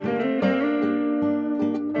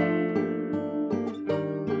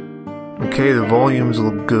Okay, the volumes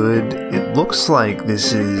look good. It looks like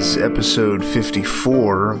this is episode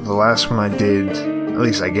 54, the last one I did, at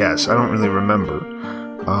least I guess. I don't really remember.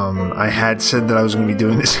 I had said that I was going to be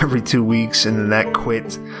doing this every 2 weeks, and then that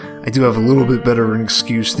quit. I do have a little bit better of an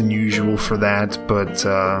excuse than usual for that, but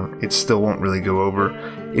it still won't really go over.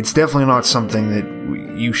 It's definitely not something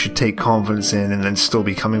that you should take confidence in and then still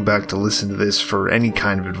be coming back to listen to this for any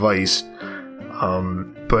kind of advice.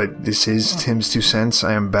 But this is Tim's 2 cents.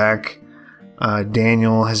 I am back.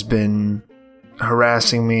 Daniel has been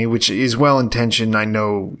harassing me, which is well-intentioned. I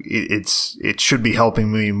know it should be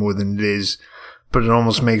helping me more than it is, but it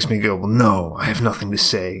almost makes me go, well, no, I have nothing to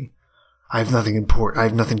say. I have nothing important. I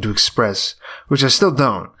have nothing to express, which I still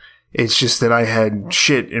don't. It's just that I had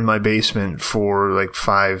shit in my basement for like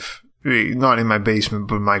not in my basement,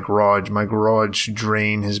 but my garage. My garage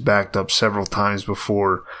drain has backed up several times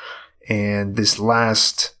before, and this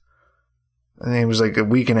last, I think it was like a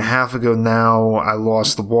week and a half ago now, I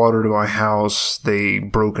lost the water to my house. They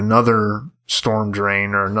broke another storm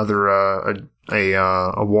drain or another,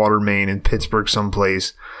 a water main in Pittsburgh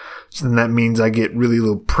someplace. So then that means I get really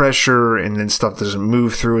low pressure and then stuff doesn't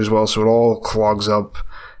move through as well. So it all clogs up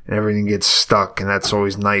and everything gets stuck. And that's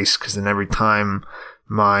always nice because then every time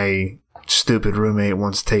my stupid roommate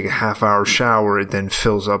wants to take a half-hour shower, it then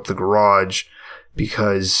fills up the garage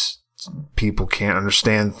because people can't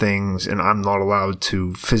understand things and I'm not allowed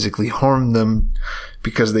to physically harm them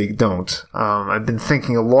because they don't. I've been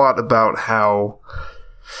thinking a lot about how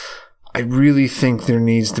I really think there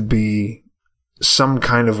needs to be some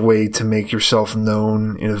kind of way to make yourself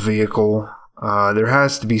known in a vehicle. There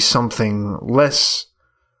has to be something less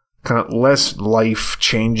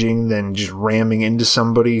life-changing than just ramming into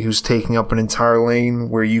somebody who's taking up an entire lane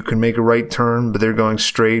where you can make a right turn, but they're going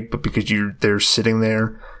straight, but because they're sitting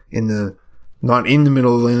there not in the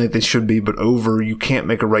middle of the lane like they should be, but over, you can't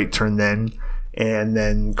make a right turn then. And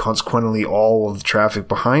then consequently all of the traffic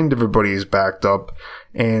behind everybody is backed up,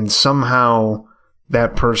 and somehow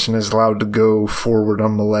that person is allowed to go forward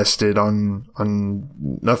unmolested,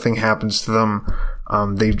 nothing happens to them.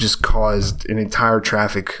 They've just caused an entire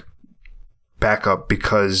traffic backup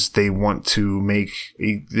because they want to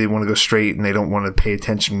go straight and they don't want to pay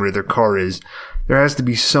attention where their car is. There has to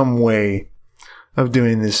be some way of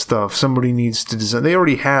doing this stuff. Somebody needs to design. They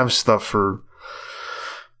already have stuff for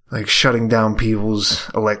like shutting down people's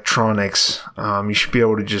electronics. You should be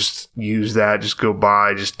able to just use that, just go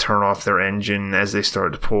by, just turn off their engine as they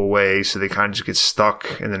start to pull away so they kind of just get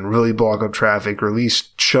stuck and then really block up traffic, or at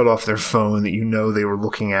least shut off their phone that you know they were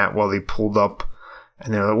looking at while they pulled up.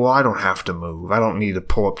 And they're like, well, I don't have to move. I don't need to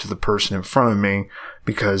pull up to the person in front of me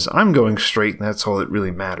because I'm going straight and that's all that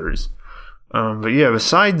really matters. But yeah,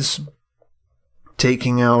 besides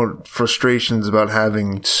taking out frustrations about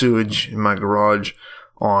having sewage in my garage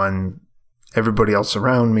on everybody else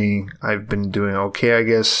around me, I've been doing okay, I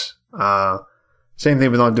guess. Same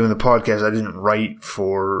thing with not doing the podcast. I didn't write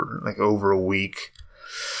for like over a week.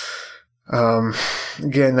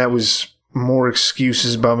 Again, that was more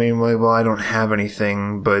excuses about me. Like, well, I don't have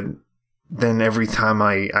anything, but then every time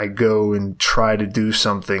I go and try to do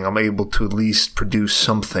something, I'm able to at least produce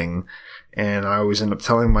something. And I always end up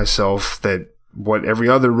telling myself that what every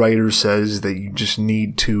other writer says, that you just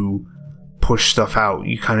need to push stuff out.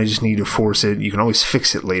 You kind of just need to force it. You can always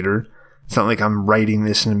fix it later. It's not like I'm writing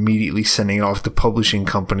this and immediately sending it off to publishing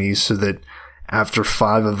companies so that after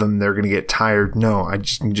 5 of them, they're going to get tired. No, I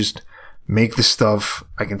just make the stuff.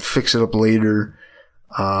 I can fix it up later.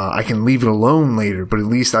 I can leave it alone later, but at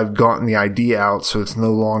least I've gotten the idea out so it's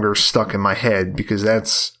no longer stuck in my head, because and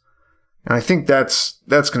I think that's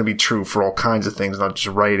going to be true for all kinds of things, not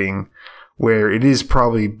just writing, where it is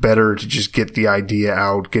probably better to just get the idea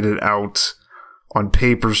out, get it out on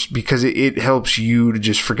papers, because it helps you to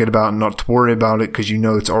just forget about it and not to worry about it, because you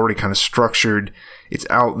know it's already kind of structured, it's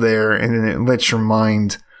out there, and then it lets your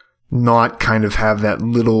mind not kind of have that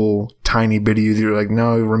little tiny bit of you that you're like,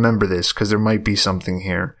 no, remember this, because there might be something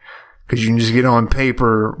here. Because you can just get on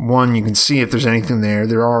paper, one, you can see if there's anything there.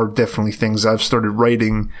 There are definitely things I've started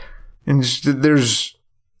writing, and there's,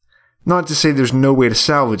 not to say there's no way to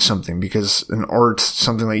salvage something, because an art,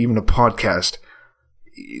 something like even a podcast,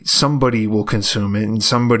 somebody will consume it, and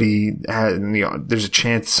there's a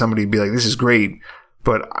chance somebody will be like, this is great,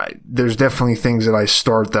 but there's definitely things that I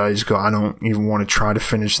start that I just go, I don't even want to try to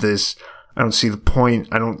finish this. I don't see the point.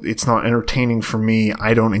 It's not entertaining for me.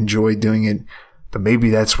 I don't enjoy doing it, but maybe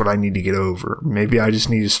that's what I need to get over. Maybe I just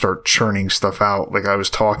need to start churning stuff out, like I was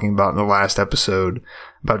talking about in the last episode,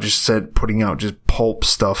 about putting out just pulp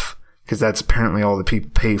stuff, because that's apparently all that people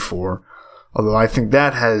pay for. Although I think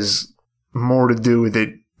that has more to do with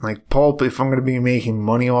it Like pulp, if I'm going to be making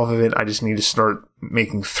money off of it, I just need to start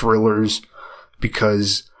making thrillers,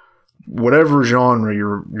 because whatever genre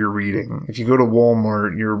you're reading, if you go to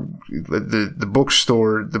Walmart, the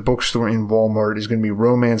bookstore in Walmart is going to be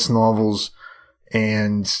romance novels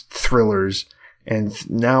and thrillers. And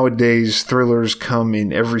nowadays, thrillers come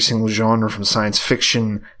in every single genre, from science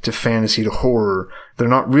fiction to fantasy to horror. They're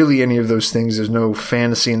not really any of those things. There's no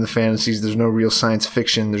fantasy in the fantasies. There's no real science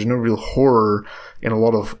fiction. There's no real horror in a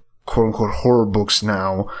lot of quote-unquote horror books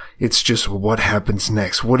now. It's just what happens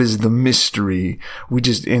next. What is the mystery?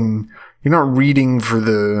 You're not reading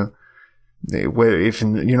you're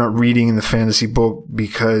not reading in the fantasy book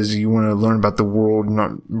because you want to learn about the world. You're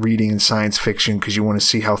not reading in science fiction because you want to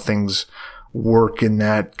see how things work in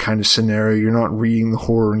that kind of scenario. You're not reading the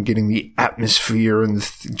horror and getting the atmosphere and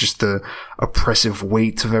just the oppressive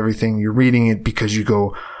weight of everything. You're reading it because you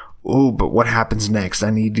go, oh, but what happens next? I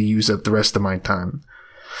need to use up the rest of my time.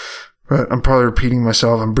 But I'm probably repeating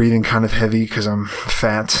myself. I'm breathing kind of heavy because I'm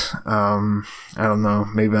fat. I don't know.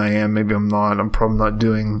 Maybe I am. Maybe I'm not. I'm probably not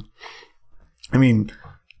doing...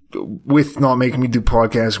 with not making me do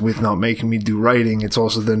podcasts, with not making me do writing, it's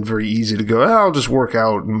also then very easy to go, I'll just work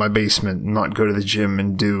out in my basement and not go to the gym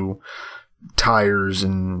and do tires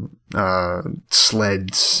and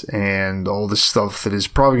sleds and all this stuff that is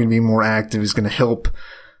probably going to be more active, is going to help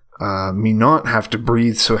me not have to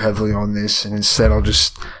breathe so heavily on this. And instead, I'll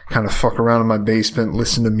just kind of fuck around in my basement,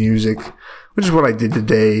 listen to music, which is what I did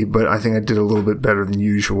today, but I think I did a little bit better than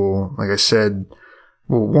usual. Like I said,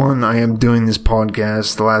 well, one, I am doing this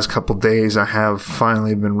podcast. The last couple of days, I have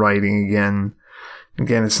finally been writing again.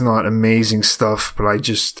 Again, it's not amazing stuff, but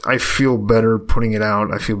I feel better putting it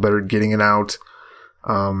out. I feel better getting it out.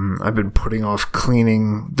 I've been putting off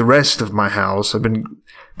cleaning the rest of my house.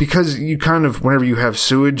 Because you kind of, whenever you have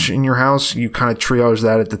sewage in your house, you kind of triage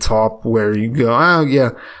that at the top, where you go, oh yeah,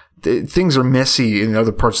 things are messy in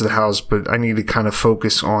other parts of the house, but I need to kind of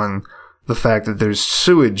focus on the fact that there's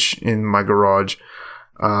sewage in my garage.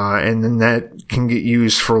 And then that can get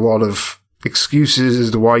used for a lot of excuses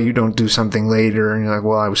as to why you don't do something later. And you're like,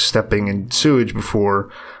 well, I was stepping in sewage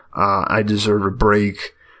before. I deserve a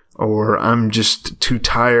break. Or I'm just too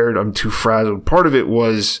tired. I'm too frazzled. Part of it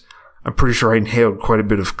was, I'm pretty sure I inhaled quite a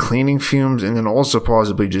bit of cleaning fumes, and then also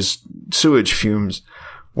possibly just sewage fumes,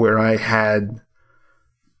 where I had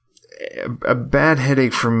a bad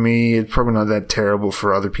headache for me. It's probably not that terrible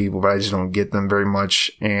for other people, but I just don't get them very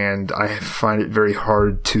much, and I find it very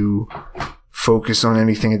hard to focus on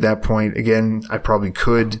anything at that point. Again, I probably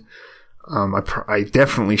could. I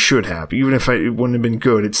definitely should have. Even if it wouldn't have been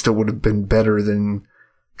good, it still would have been better than...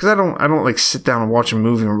 Because I don't like sit down and watch a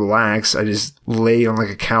movie and relax. I just lay on like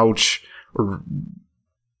a couch or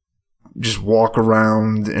just walk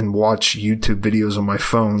around and watch YouTube videos on my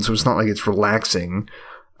phone. So it's not like it's relaxing.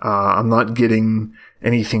 I'm not getting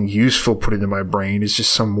anything useful put into my brain. It's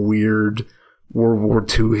just some weird World War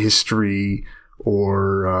II history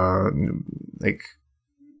or, like,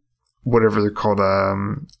 whatever they're called,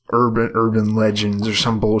 urban legends or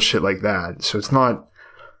some bullshit like that. So it's not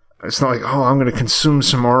like, oh, I'm going to consume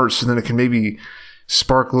some art so then it can maybe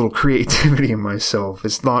spark a little creativity in myself.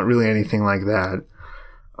 It's not really anything like that.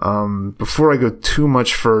 Before I go too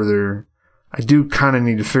much further, I do kind of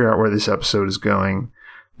need to figure out where this episode is going.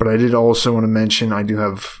 But I did also want to mention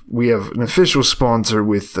we have an official sponsor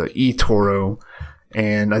with eToro.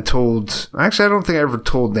 And I don't think I ever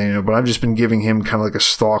told Dana, but I've just been giving him kind of like a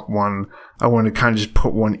stock one. I want to kind of just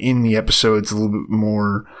put one in the episodes a little bit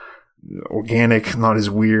more organic, not as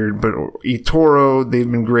weird. But eToro, they've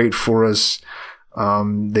been great for us.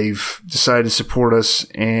 They've decided to support us,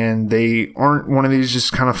 and they aren't one of these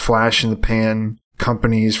just kind of flash in the pan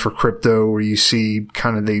companies for crypto where you see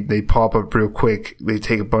kind of they pop up real quick, they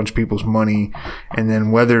take a bunch of people's money, and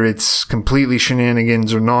then whether it's completely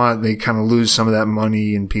shenanigans or not, they kind of lose some of that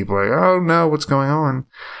money, and people are like, oh no, what's going on?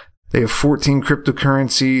 They have 14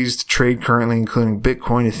 cryptocurrencies to trade currently, including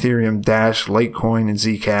Bitcoin, Ethereum, Dash, Litecoin, and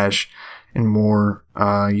Zcash, and more.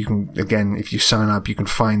 You can, again, if you sign up, you can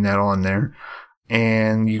find that on there.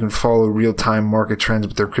 And you can follow real-time market trends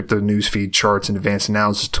with their crypto newsfeed, charts, and advanced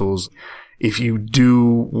analysis tools. If you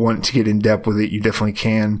do want to get in depth with it, you definitely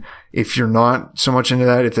can. If you're not so much into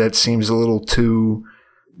that, if that seems a little too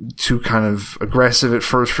kind of aggressive at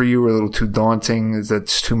first for you, or a little too daunting,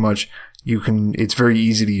 that's too much, it's very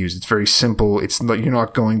easy to use. It's very simple. You're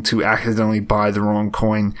not going to accidentally buy the wrong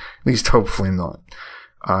coin. At least hopefully not.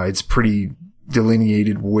 It's pretty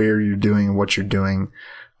delineated where you're doing and what you're doing.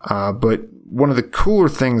 But one of the cooler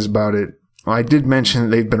things about it, I did mention that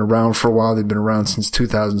they've been around for a while. They've been around since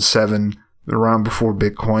 2007. around before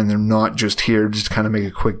Bitcoin. They're not just here just to kind of make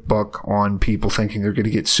a quick buck on people thinking they're going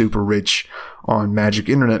to get super rich on magic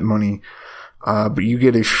internet money. But you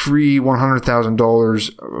get a free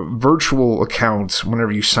 $100,000 virtual account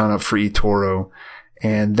whenever you sign up for eToro.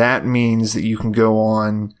 And that means that you can go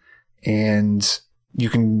on and you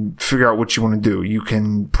can figure out what you want to do. You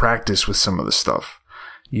can practice with some of the stuff.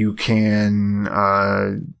 You can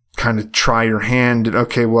kind of try your hand at,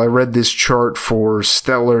 okay, well, I read this chart for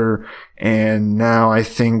Stellar, and now I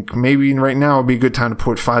think maybe right now would be a good time to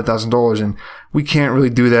put $5,000 in. We can't really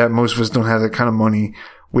do that. Most of us don't have that kind of money.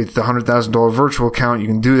 With the $100,000 virtual account, you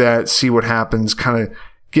can do that, see what happens, kind of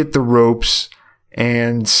get the ropes,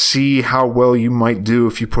 and see how well you might do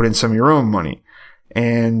if you put in some of your own money.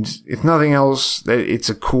 And if nothing else, it's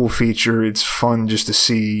a cool feature. It's fun just to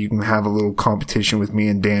see. You can have a little competition with me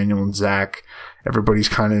and Daniel and Zach. Everybody's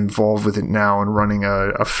kind of involved with it now and running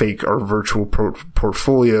a fake or virtual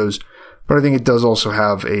portfolios. But I think it does also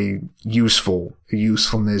have a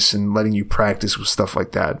usefulness in letting you practice with stuff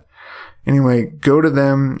like that. Anyway, go to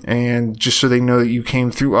them, and just so they know that you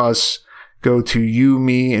came through us, go to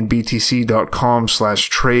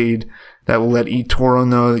youmeandbtc.com/trade. That will let eToro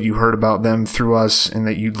know that you heard about them through us and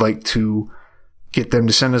that you'd like to get them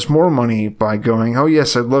to send us more money by going, oh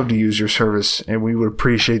yes, I'd love to use your service, and we would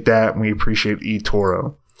appreciate that, and we appreciate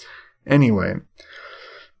eToro. Anyway,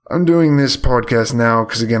 I'm doing this podcast now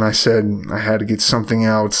because, again, I said I had to get something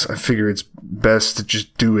out. I figure it's best to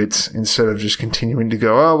just do it instead of just continuing to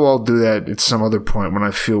go, oh, well, I'll do that at some other point when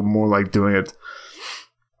I feel more like doing it.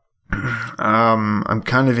 I'm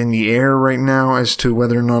kind of in the air right now as to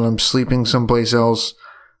whether or not I'm sleeping someplace else.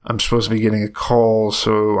 I'm supposed to be getting a call,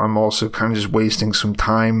 so I'm also kind of just wasting some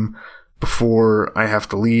time before I have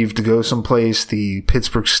to leave to go someplace. The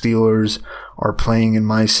Pittsburgh Steelers are playing in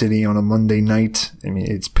my city on a Monday night. I mean,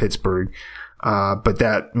 it's Pittsburgh. But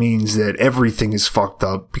that means that everything is fucked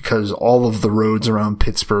up because all of the roads around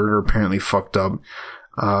Pittsburgh are apparently fucked up.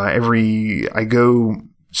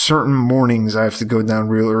 Certain mornings I have to go down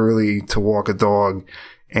real early to walk a dog,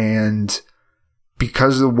 and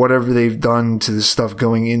because of whatever they've done to the stuff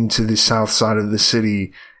going into the south side of the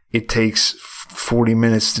city, it takes 40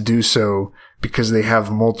 minutes to do so because they have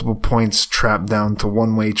multiple points trapped down to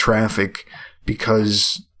one-way traffic,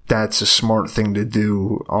 because that's a smart thing to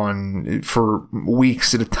do for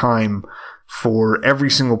weeks at a time for every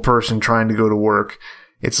single person trying to go to work.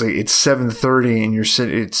 It's like, it's 7:30 and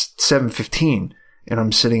it's 7:15 and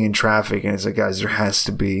I'm sitting in traffic, and it's like, guys, there has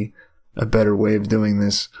to be a better way of doing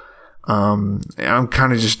this. I'm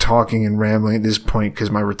kind of just talking and rambling at this point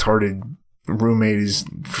because my retarded roommate is,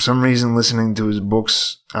 for some reason, listening to his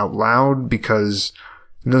books out loud because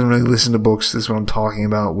he doesn't really listen to books. This is what I'm talking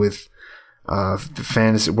about with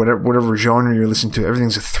fantasy, whatever genre you're listening to.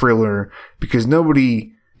 Everything's a thriller because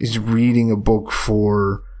nobody is reading a book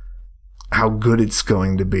for how good it's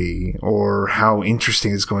going to be or how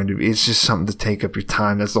interesting it's going to be. It's just something to take up your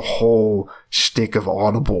time. That's the whole shtick of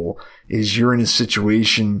Audible, is you're in a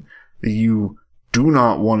situation that you do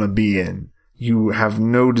not want to be in. You have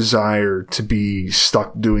no desire to be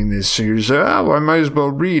stuck doing this. So you're just like, I might as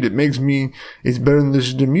well read. It's better than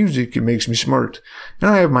listening to music. It makes me smart. And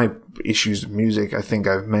I have my issues with music. I think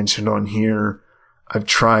I've mentioned on here. I've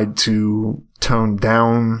tried to tone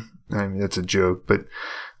down. I mean, that's a joke, but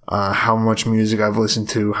how much music I've listened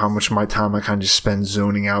to, how much of my time I kind of just spend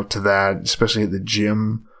zoning out to that, especially at the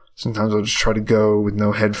gym. Sometimes I'll just try to go with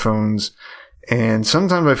no headphones. And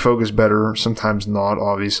sometimes I focus better, sometimes not,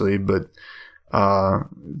 obviously, but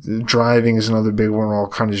driving is another big one where I'll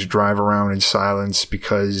kind of just drive around in silence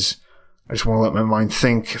because I just want to let my mind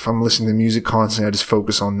think. If I'm listening to music constantly, I just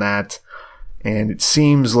focus on that. And it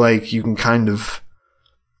seems like you can kind of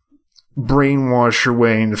brainwash your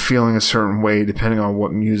way into feeling a certain way depending on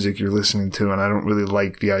what music you're listening to, and I don't really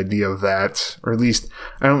like the idea of that. Or at least,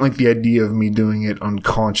 I don't like the idea of me doing it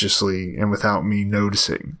unconsciously and without me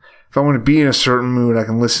noticing. If I want to be in a certain mood, I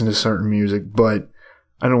can listen to certain music, but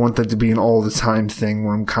I don't want that to be an all-the-time thing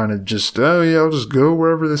where I'm kind of just, oh yeah, I'll just go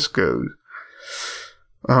wherever this goes.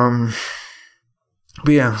 But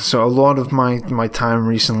yeah, so a lot of my time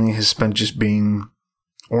recently has spent just being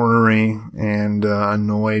ornery and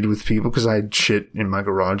annoyed with people because I had shit in my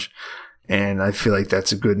garage, and I feel like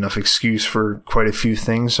that's a good enough excuse for quite a few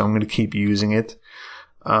things, so I'm going to keep using it.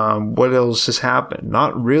 What else has happened?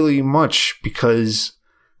 Not really much, because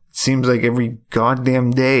it seems like every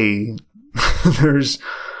goddamn day there's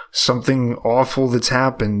something awful that's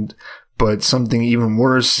happened, but something even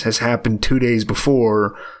worse has happened 2 days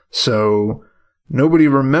before, so everybody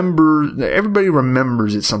remembers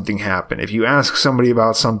that something happened. If you ask somebody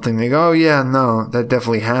about something, they go, oh yeah, no, that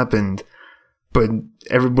definitely happened. but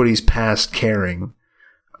everybody's past caring.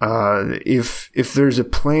 If there's a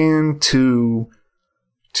plan to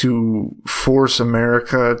force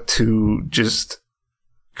America to just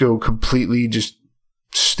go completely just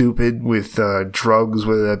stupid with drugs,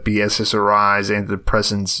 whether that be SSRIs,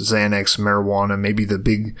 antidepressants, Xanax, marijuana, maybe the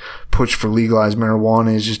big push for legalized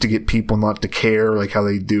marijuana is just to get people not to care, like how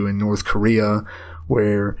they do in North Korea,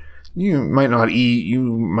 where you might not eat,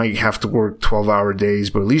 you might have to work 12-hour days,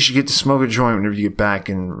 but at least you get to smoke a joint whenever you get back,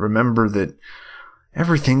 and remember that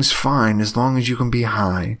everything's fine as long as you can be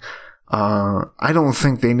high. I don't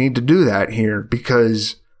think they need to do that here,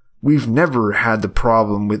 because we've never had the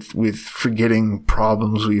problem with forgetting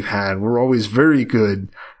problems we've had. We're always very good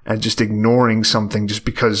at just ignoring something just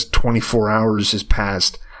because 24 hours has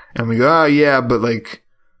passed. And we go, oh yeah, but like,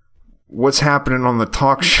 what's happening on the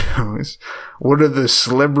talk shows? What are the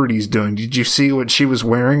celebrities doing? Did you see what she was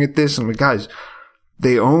wearing at this? I'm like, guys,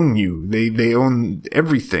 they own you. They own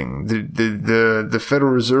everything. The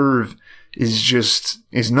Federal Reserve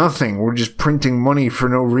is nothing. We're just printing money for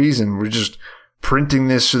no reason. We're just printing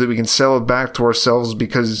this so that we can sell it back to ourselves,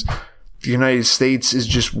 because the United States is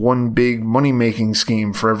just one big money-making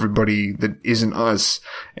scheme for everybody that isn't us.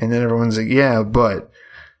 And then everyone's like, yeah, but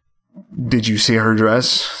did you see her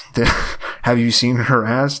dress? Have you seen her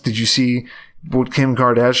ass? Did you see what Kim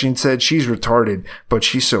Kardashian said? She's retarded, but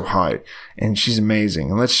she's so hot and she's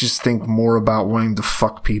amazing. And let's just think more about wanting to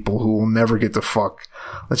fuck people who will never get to fuck.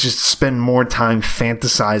 Let's just spend more time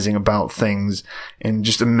fantasizing about things and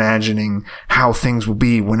just imagining how things will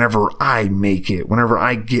be whenever I make it, whenever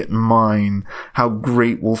I get mine. How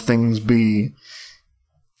great will things be?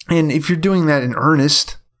 And if you're doing that in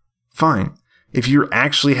earnest, fine. If you're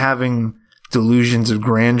actually having delusions of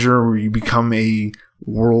grandeur where you become a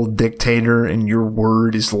world dictator and your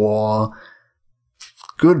word is law,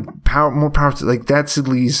 good, power, more power to, like, that's at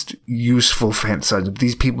least useful fantasizing.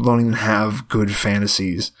 These people don't even have good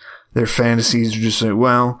fantasies. Their fantasies are just like,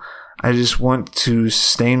 well, I just want to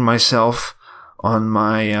sustain myself on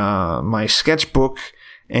my sketchbook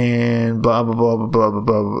and blah, blah, blah, blah, blah, blah,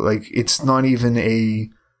 blah. Like, it's not even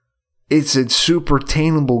it's a super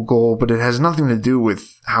attainable goal, but it has nothing to do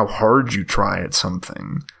with how hard you try at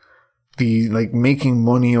something. Making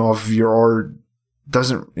money off of your art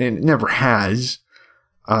it never has.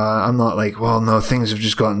 I'm not like, well, no, things have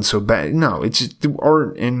just gotten so bad. No, it's just the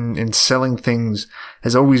art and selling things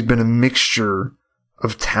has always been a mixture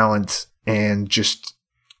of talent and just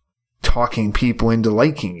talking people into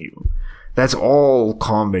liking you. That's all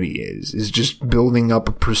comedy is just building up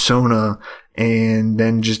a persona, and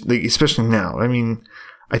then just, like, especially now. I mean,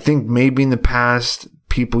 I think maybe in the past,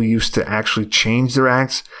 people used to actually change their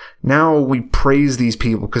acts. Now we praise these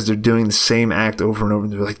people because they're doing the same act over and over,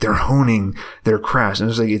 and they're like, they're honing their crafts. And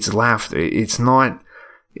it's like, it's laughter. It's not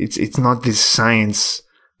this science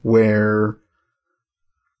where,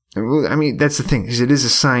 I mean, that's the thing, is it is a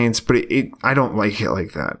science, but I don't like it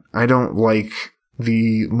like that. I don't like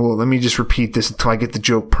let me just repeat this until I get the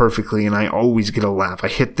joke perfectly and I always get a laugh. I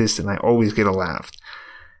hit this and I always get a laugh.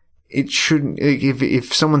 It shouldn't,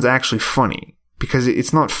 if someone's actually funny, because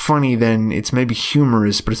it's not funny, then it's maybe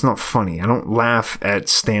humorous, but it's not funny. I don't laugh at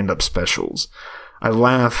stand-up specials. I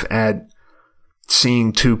laugh at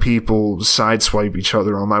seeing two people sideswipe each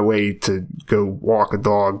other on my way to go walk a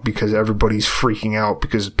dog because everybody's freaking out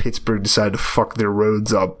because Pittsburgh decided to fuck their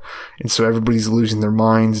roads up. And so everybody's losing their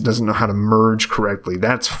minds, doesn't know how to merge correctly.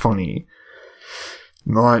 That's funny.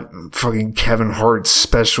 Not fucking Kevin Hart's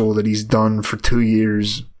special that he's done for 2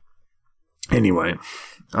 years. Anyway,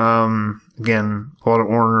 again, a lot of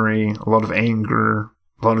ornery, a lot of anger,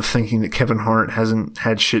 a lot of thinking that Kevin Hart hasn't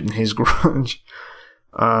had shit in his garage.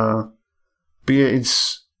 But yeah,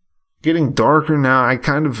 it's getting darker now. I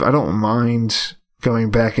don't mind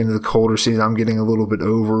going back into the colder season. I'm getting a little bit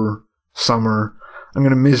over summer. I'm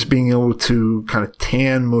going to miss being able to kind of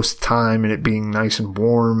tan most of the time and it being nice and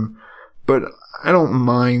warm. But I don't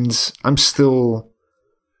mind. I'm still,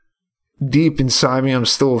 deep inside me, I'm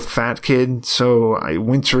still a fat kid. So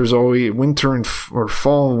winter and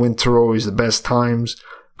fall and winter are always the best times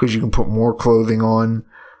because you can put more clothing on.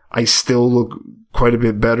 I still look quite a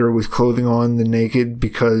bit better with clothing on than naked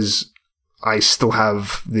because I still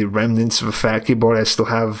have the remnants of a fat kid body. I still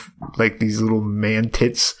have like these little man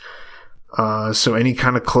tits. So any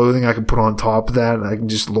kind of clothing I can put on top of that, I can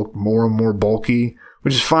just look more and more bulky,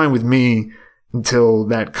 which is fine with me until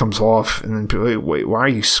that comes off. And then people are like, wait, why are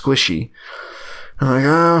you squishy? I'm like,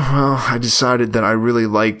 oh, well, I decided that I really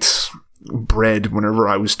liked bread whenever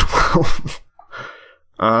I was 12.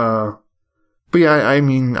 But yeah, I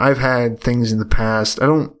mean, I've had things in the past. I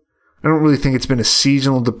don't really think it's been a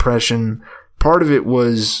seasonal depression, part of it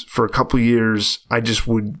was for a couple years, I just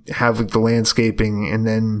would have like the landscaping, and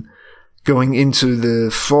then going into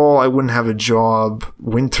the fall, I wouldn't have a job.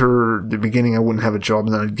 Winter, the beginning, I wouldn't have a job,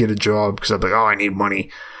 and then I'd get a job because I'd be like, oh, I need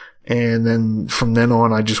money. And then from then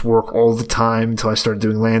on, I just work all the time until I started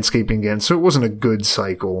doing landscaping again. So it wasn't a good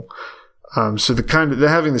cycle. So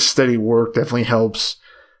having the steady work definitely helps.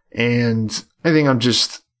 And I think I'm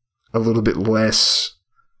just a little bit less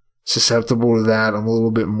susceptible to that. I'm a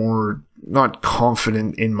little bit more, not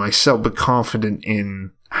confident in myself, but confident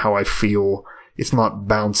in how I feel. It's not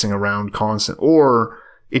bouncing around constant, or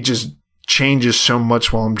it just changes so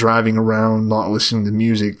much while I'm driving around, not listening to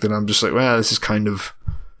music, that I'm just like, well, this is kind of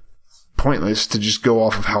pointless to just go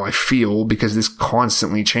off of how I feel because this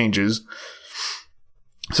constantly changes.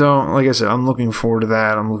 So, like I said, I'm looking forward to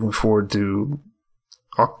that. I'm looking forward to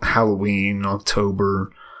Halloween,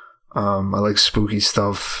 October. I like spooky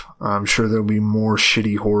stuff. I'm sure there'll be more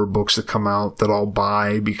shitty horror books that come out that I'll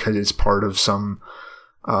buy because it's part of some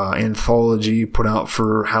anthology put out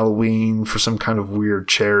for Halloween for some kind of weird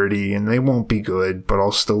charity, and they won't be good, but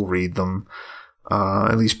I'll still read them.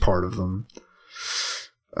 At least part of them.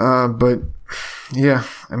 But yeah,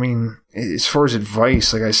 I mean, as far as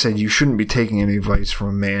advice, like I said, you shouldn't be taking any advice from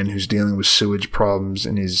a man who's dealing with sewage problems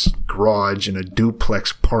in his garage in a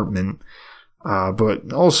duplex apartment.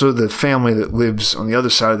 But also the family that lives on the other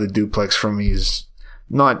side of the duplex from me is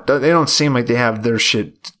not, they don't seem like they have their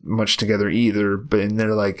shit much together either, but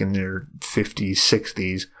they're like in their 50s,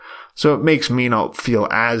 60s. So it makes me not feel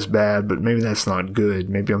as bad, but maybe that's not good.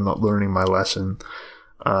 Maybe I'm not learning my lesson.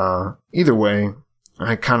 Either way,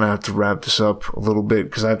 I kind of have to wrap this up a little bit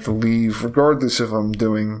because I have to leave regardless if I'm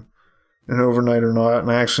doing an overnight or not.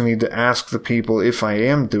 And I actually need to ask the people if I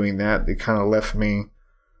am doing that. They kind of left me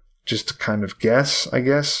just to kind of guess, I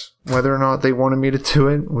guess, whether or not they wanted me to do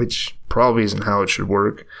it, which probably isn't how it should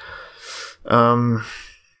work. But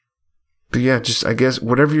yeah, just, I guess,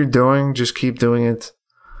 whatever you're doing, just keep doing it.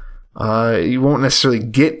 You won't necessarily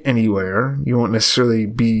get anywhere. You won't necessarily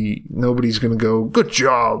nobody's gonna go, good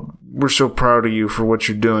job, we're so proud of you for what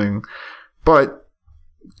you're doing. But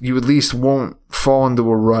you at least won't fall into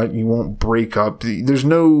a rut. You won't break up. There's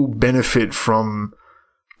no benefit from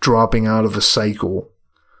dropping out of a cycle.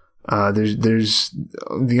 There's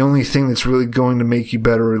the only thing that's really going to make you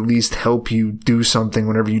better, or at least help you do something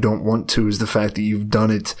whenever you don't want to, is the fact that you've done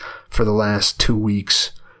it for the last 2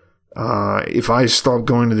 weeks. If I stop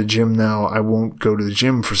going to the gym now, I won't go to the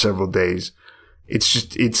gym for several days.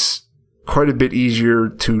 It's quite a bit easier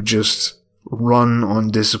to just run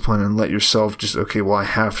on discipline and let yourself just, okay, well, I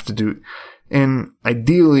have to do it. And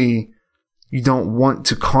ideally, you don't want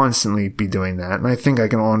to constantly be doing that. And I think I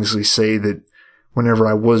can honestly say that whenever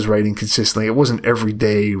I was writing consistently, it wasn't every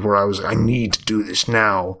day where I was like, I need to do this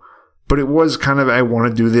now. But it was kind of, I want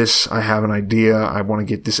to do this. I have an idea. I want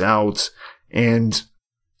to get this out. And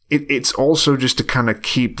it's also just to kind of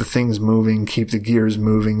keep the things moving, keep the gears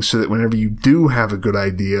moving, so that whenever you do have a good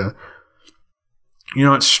idea, you're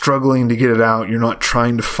not struggling to get it out. You're not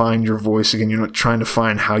trying to find your voice again. You're not trying to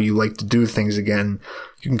find how you like to do things again.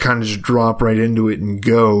 You can kind of just drop right into it and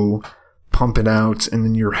go, pump it out, and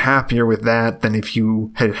then you're happier with that than if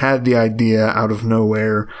you had the idea out of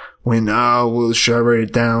nowhere when, well, should I write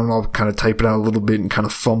it down? I'll kind of type it out a little bit and kind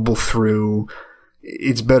of fumble through.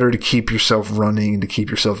 It's better to keep yourself running, to keep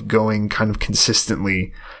yourself going kind of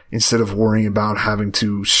consistently, instead of worrying about having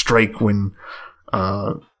to strike when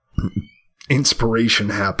inspiration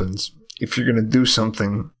happens. If you're going to do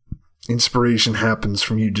something, inspiration happens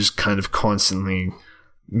from you just kind of constantly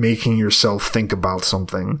making yourself think about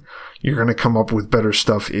something. You're going to come up with better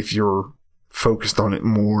stuff if you're focused on it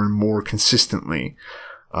more and more consistently.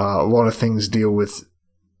 A lot of things deal with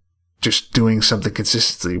just doing something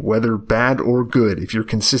consistently, whether bad or good. If you're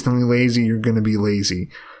consistently lazy, you're going to be lazy.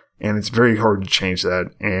 And it's very hard to change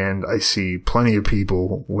that. And I see plenty of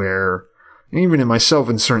people where, even in myself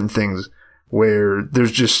in certain things, where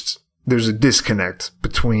there's a disconnect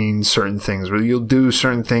between certain things, where you'll do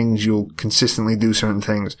certain things, you'll consistently do certain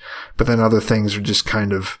things, but then other things are just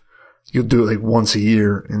kind of, you'll do it like once a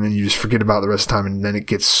year, and then you just forget about it the rest of the time, and then it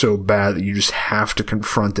gets so bad that you just have to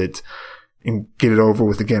confront it and get it over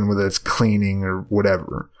with again, whether it's cleaning or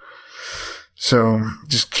whatever. So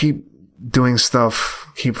just keep doing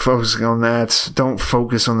stuff, keep focusing on that. Don't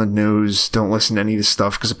focus on the news. Don't listen to any of this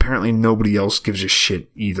stuff, because apparently nobody else gives a shit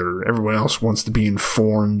either. Everyone else wants to be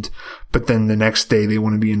informed, but then the next day they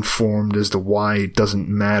want to be informed as to why it doesn't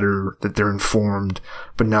matter that they're informed,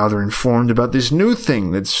 but now they're informed about this new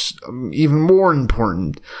thing that's even more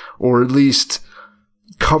important, or at least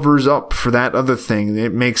covers up for that other thing.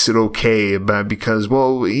 It makes it okay because,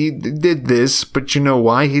 well, he did this, but you know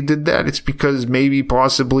why he did that? It's because maybe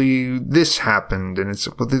possibly this happened, and it's,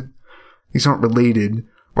 well, these aren't related.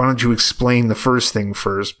 Why don't you explain the first thing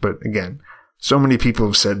first? But again, so many people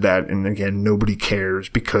have said that, and again, nobody cares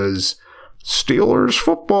because Steelers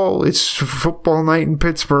football. It's football night in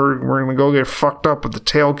Pittsburgh. We're going to go get fucked up at the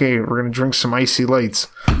tailgate. We're going to drink some icy lights.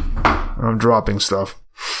 I'm dropping stuff.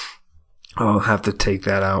 I'll have to take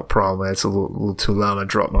that out probably. That's a little too loud. I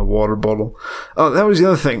dropped my water bottle. Oh, that was the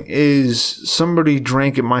other thing, is somebody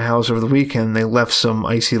drank at my house over the weekend. They left some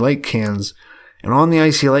icy light cans. And on the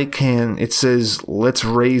icy light can, it says, "Let's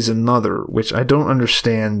raise another," which I don't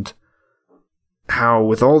understand how,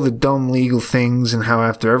 with all the dumb legal things and how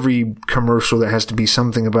after every commercial there has to be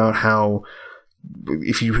something about how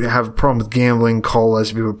if you have a problem with gambling, call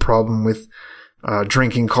us. If you have a problem with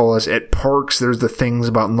drinking, call us. At parks, there's the things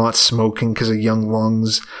about not smoking because of young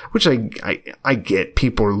lungs, which I get.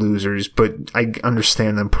 People are losers, but I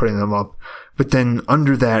understand them putting them up. But then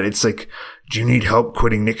under that, it's like, do you need help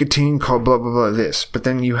quitting nicotine? Call blah, blah, blah, this. But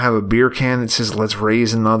then you have a beer can that says, "Let's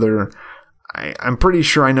raise another." I'm pretty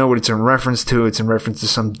sure I know what it's in reference to. It's in reference to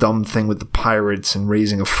some dumb thing with the Pirates and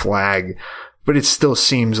raising a flag. But it still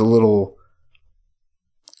seems a little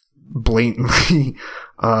blatantly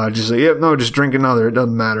just like, yep, no, just drink another. It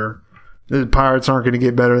doesn't matter. The Pirates aren't going to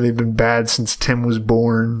get better. They've been bad since Tim was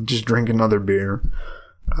born. Just drink another beer.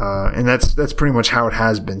 And that's pretty much how it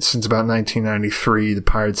has been. Since about 1993, the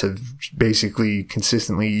Pirates have basically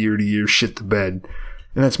consistently year to year shit the bed.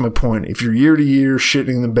 And that's my point. If you're year to year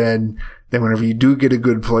shitting the bed, then whenever you do get a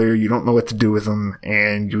good player, you don't know what to do with them,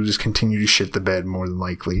 and you'll just continue to shit the bed more than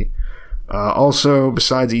likely. Also,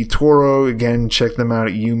 besides eToro, again, check them out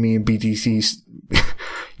at Yumi and BTC,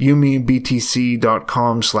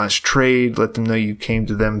 yumiandbtc.com/trade. Let them know you came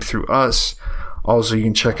to them through us. Also, you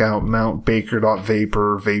can check out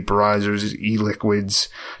mountbaker.vapor, vaporizers, e-liquids.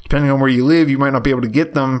 Depending on where you live, you might not be able to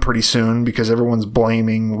get them pretty soon because everyone's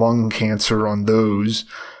blaming lung cancer on those.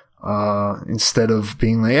 Instead of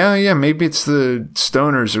being like, oh yeah, maybe it's the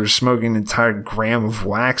stoners who are smoking an entire gram of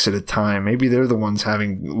wax at a time. Maybe they're the ones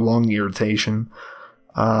having lung irritation.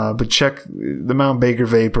 But check the Mount Baker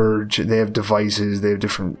Vapor. They have devices. They have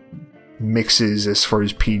different mixes as far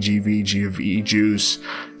as PG, VG of e-juice.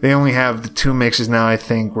 They only have the two mixes now, I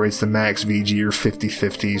think, where it's the Max VG or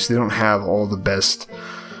 50/50. So they don't have all the best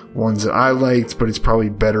ones that I liked, but it's probably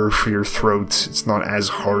better for your throat. It's not as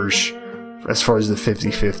harsh as far as the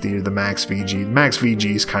 50/50 or the Max VG. The Max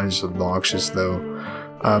VG is kind of just obnoxious though.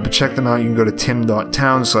 But check them out. You can go to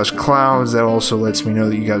tim.town/clouds. That also lets me know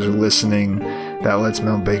that you guys are listening. That lets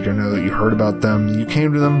Mount Baker know that you heard about them. You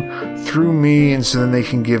came to them through me, and so then they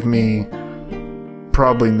can give me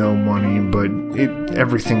probably no money, but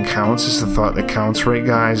everything counts. It's the thought that counts, right,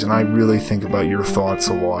 guys? And I really think about your thoughts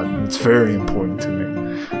a lot. And it's very important to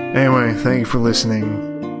me. Anyway, thank you for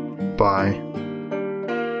listening. Bye.